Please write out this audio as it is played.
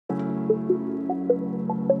Hi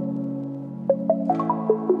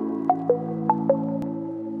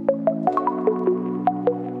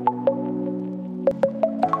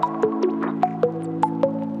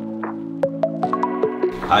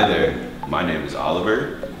there, my name is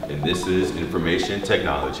Oliver, and this is Information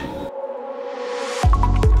Technology.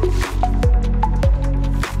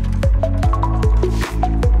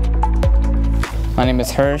 My name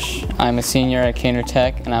is Hirsch. I'm a senior at Kaynor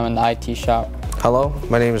Tech, and I'm in the IT shop. Hello,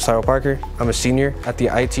 my name is Cyril Parker. I'm a senior at the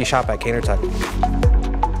IT shop at Kaynor Tech.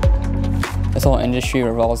 This whole industry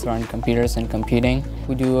revolves around computers and computing.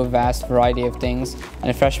 We do a vast variety of things. In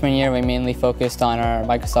the freshman year, we mainly focused on our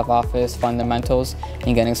Microsoft Office fundamentals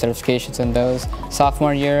and getting certifications in those.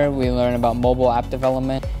 Sophomore year, we learned about mobile app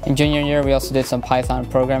development. In junior year, we also did some Python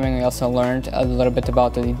programming. We also learned a little bit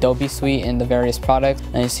about the Adobe suite and the various products.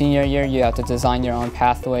 And in senior year, you have to design your own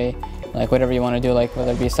pathway, like whatever you want to do, like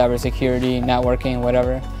whether it be cybersecurity, networking,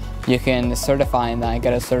 whatever. You can certify in that and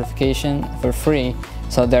get a certification for free.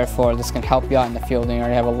 So therefore, this can help you out in the field, and you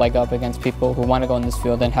already have a leg up against people who want to go in this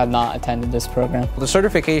field and have not attended this program. The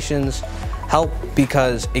certifications help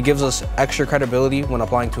because it gives us extra credibility when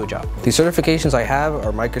applying to a job. The certifications I have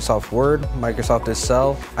are Microsoft Word, Microsoft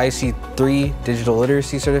Excel, IC3 Digital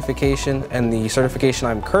Literacy Certification, and the certification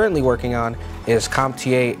I'm currently working on is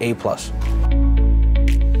CompTIA A+.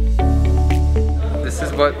 This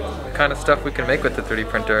is what kind of stuff we can make with the 3D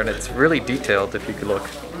printer, and it's really detailed if you could look.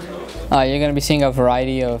 You're going to be seeing a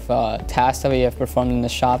variety of tasks that we have performed in the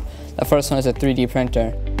shop. The first one is a 3D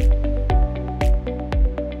printer.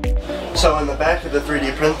 So in the back of the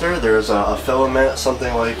 3D printer, there's a filament,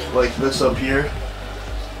 something like this up here,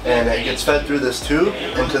 and it gets fed through this tube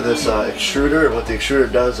into this extruder. And what the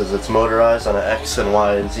extruder does is it's motorized on an X and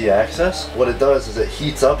Y and Z axis. What it does is it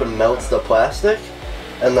heats up and melts the plastic,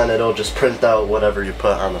 and then it'll just print out whatever you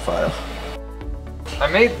put on the file. I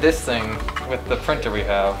made this thing with the printer we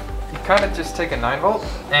have. You kind of just take a 9-volt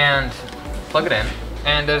and plug it in,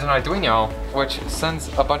 and there's an Arduino which sends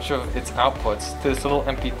a bunch of its outputs to this little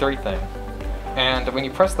MP3 thing. And when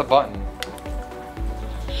you press the button,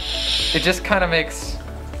 it just kind of makes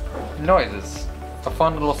noises. A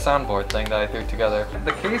fun little soundboard thing that I threw together.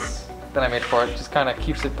 The case that I made for it just kind of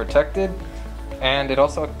keeps it protected, and it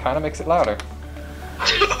also kind of makes it louder.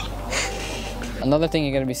 Another thing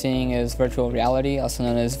you're going to be seeing is virtual reality, also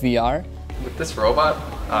known as VR. With this robot,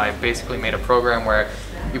 I basically made a program where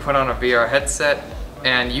you put on a VR headset,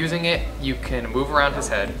 and using it, you can move around his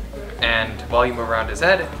head. And while you move around his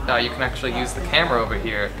head, you can actually use the camera over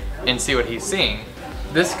here and see what he's seeing.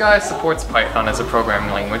 This guy supports Python as a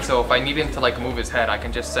programming language, so if I need him to move his head, I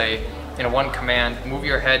can just say, in one command, move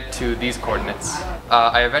your head to these coordinates.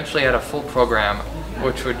 I eventually had a full program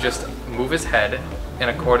which would just move his head in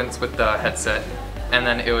accordance with the headset, and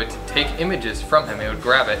then it would take images from him, it would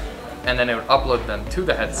grab it, and then it would upload them to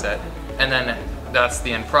the headset, and then that's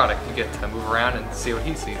the end product. You get to move around and see what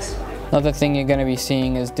he sees. Another thing you're going to be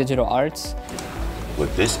seeing is digital arts.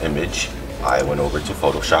 With this image, I went over to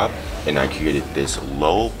Photoshop and I created this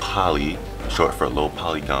low poly, short for low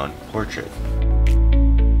polygon portrait.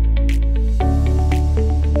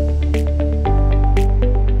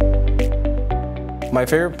 My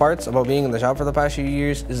favorite parts about being in the shop for the past few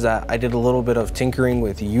years is that I did a little bit of tinkering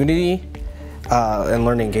with Unity and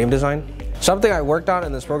learning game design. Something I worked on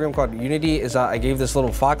in this program called Unity is that I gave this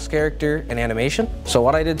little fox character an animation. So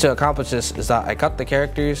what I did to accomplish this is that I cut the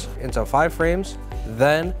characters into 5 frames,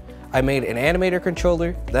 then I made an animator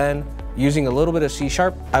controller, then using a little bit of C#,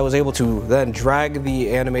 I was able to then drag the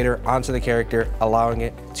animator onto the character, allowing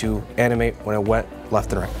it to animate when it went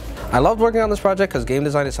left and right. I loved working on this project because game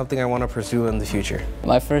design is something I want to pursue in the future.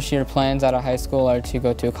 My first year plans out of high school are to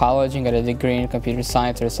go to college and get a degree in computer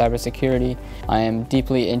science or cybersecurity. I am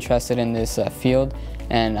deeply interested in this field,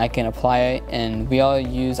 and I can apply it, and we all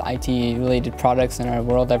use IT related products in our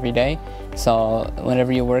world every day. So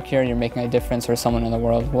whenever you work here, you're making a difference for someone in the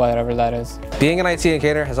world, whatever that is. Being in IT in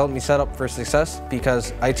Kaynor has helped me set up for success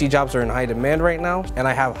because IT jobs are in high demand right now, and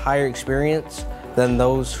I have higher experience than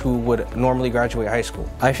those who would normally graduate high school.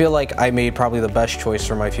 I feel like I made probably the best choice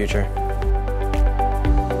for my future.